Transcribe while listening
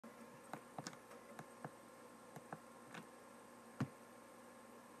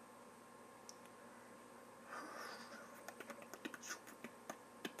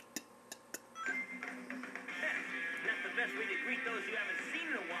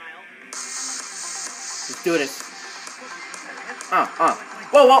do this.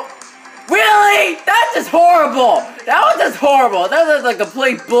 Whoa, whoa. Really? That's just horrible. That was just horrible. That was like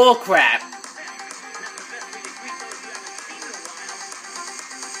complete bullcrap.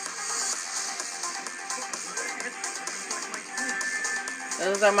 That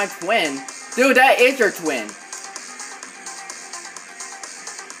looks like my twin. Dude, that is your twin.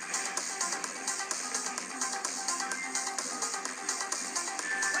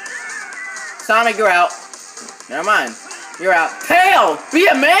 Sonic, you're out. Never mind. You're out. Tails! Be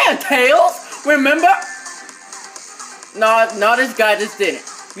a man, Tails! Remember? No, this guy just didn't.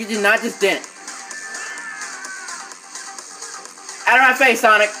 You did not just didn't. Out of my face,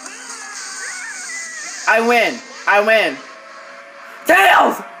 Sonic. I win.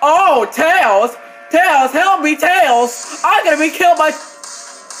 Tails! Oh, Tails! Tails, help me, Tails! I'm gonna be killed by...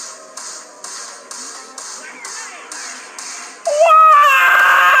 Why?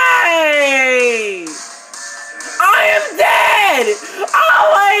 I am dead!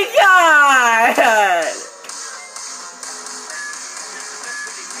 Oh my god!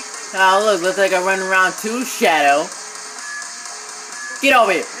 Oh look, looks like I run around too, Shadow. Get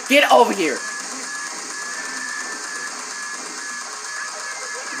over here! Get over here!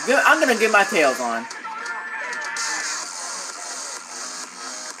 I'm gonna get my tails on.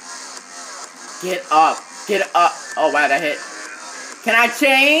 Get up! Get up! Oh wow, that hit. Can I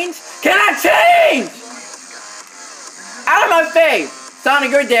change? Can I change? Out of my face!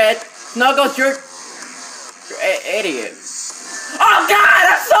 Sonic, you're dead. Knuckles, you're idiot. Oh god,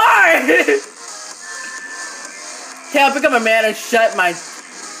 I'm sorry! Tail, become a man and shut my...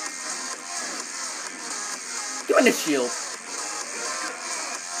 Give me the shield.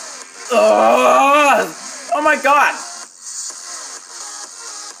 Oh my god!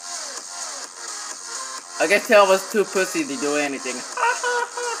 I guess Tail was too pussy to do anything.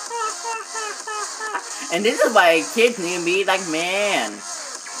 And this is why kids need to be like, man.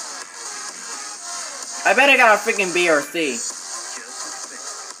 I bet I got a freaking B or C.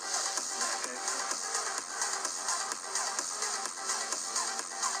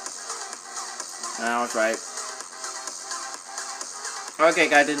 I was right. Okay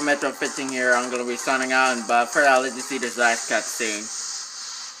guys, this is Metro 15 here. I'm gonna be signing out, but first I'll let you see this last cutscene.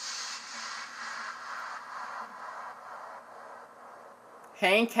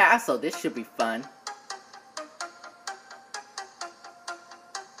 Hang Castle, this should be fun.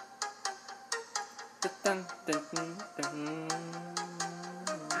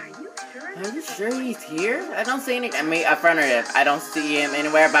 Are you sure he's here? I don't see any. I mean, affirmative. I don't see him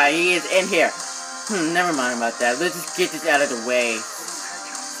anywhere, but he is in here. Never mind about that. Let's just get this out of the way.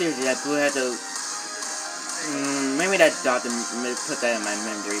 Seriously, that blue had to... maybe that doctor put that in my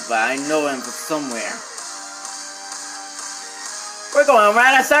memory, but I know him from somewhere. We're going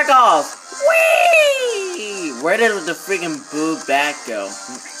around in circles! Whee! Where did the freaking Boo Bat go?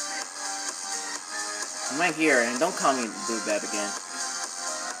 I'm right here, and don't call me Boo Bat again.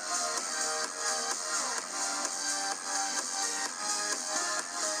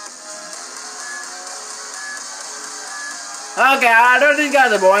 Okay, I know these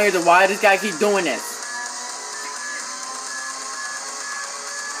guys are boring, so why does this guy keep doing this?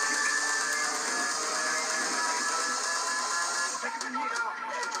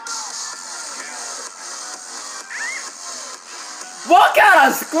 What kind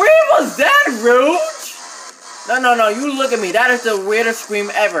of scream was that, Rouge? No, you look at me. That is the weirdest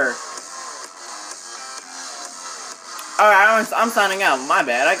scream ever. Alright, I'm signing out. My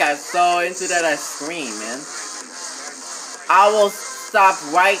bad. I got so into that I screamed, man. I will stop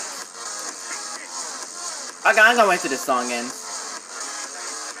right... Okay, I'm gonna wait till this song ends.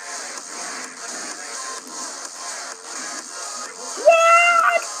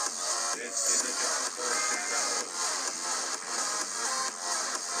 What?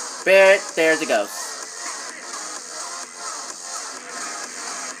 Barrett, there's a ghost.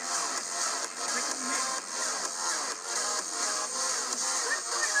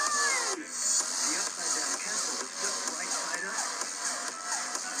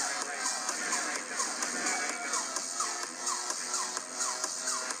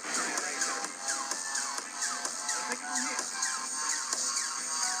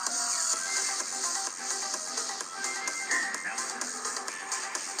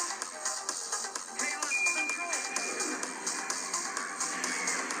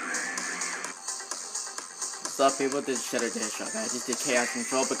 What's up, people? This is Shadow Deadshot. I just did Chaos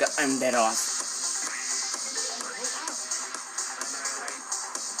Control because I'm dead off.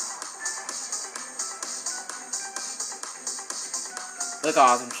 Look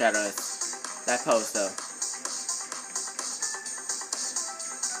how awesome Shadow is. That pose, though.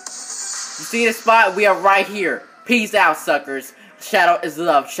 You see the spot? We are right here. Peace out, suckers. Shadow is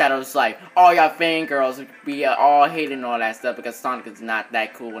love, Shadow is life. All y'all fangirls be all hating all that stuff because Sonic is not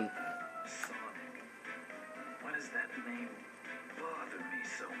that cool. And Sonic. Why does that name bother me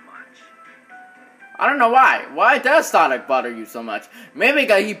so much? I don't know why. Why does Sonic bother you so much? Maybe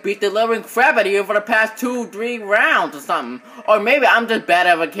because he beat the living crap out of you for the past 2-3 rounds or something. Or maybe I'm just bad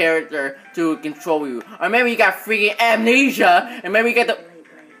of a character to control you. Or maybe you got freaking amnesia and maybe you get the...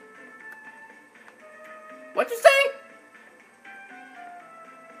 What'd you say?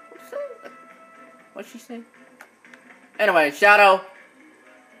 What'd she say? Anyway, Shadow,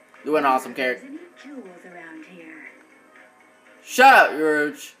 you're an awesome character. Shut up,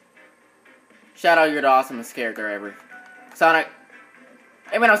 Rouge. Shadow, you're the awesomest character ever. Sonic,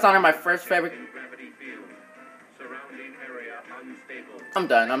 even though Sonic my first favorite. I'm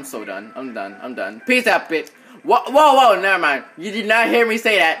done. I'm so done. I'm done. Peace out, bitch. Whoa, never mind. You did not hear me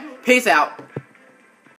say that. Peace out.